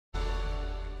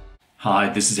Hi,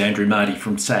 this is Andrew Marty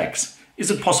from SACS.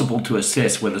 Is it possible to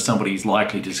assess whether somebody is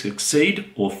likely to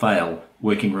succeed or fail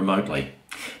working remotely?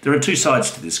 There are two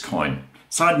sides to this coin.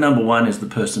 Side number one is the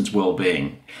person's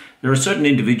well-being. There are certain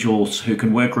individuals who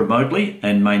can work remotely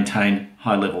and maintain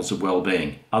high levels of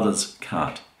well-being. Others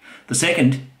can't. The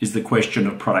second is the question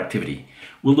of productivity.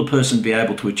 Will the person be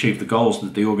able to achieve the goals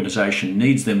that the organisation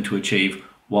needs them to achieve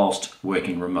whilst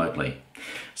working remotely?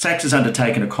 SACS has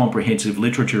undertaken a comprehensive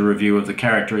literature review of the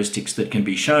characteristics that can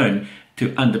be shown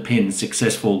to underpin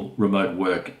successful remote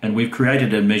work, and we've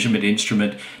created a measurement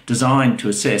instrument designed to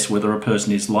assess whether a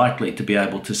person is likely to be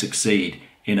able to succeed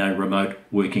in a remote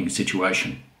working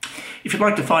situation. If you'd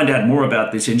like to find out more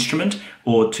about this instrument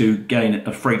or to gain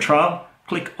a free trial,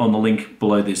 click on the link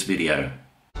below this video.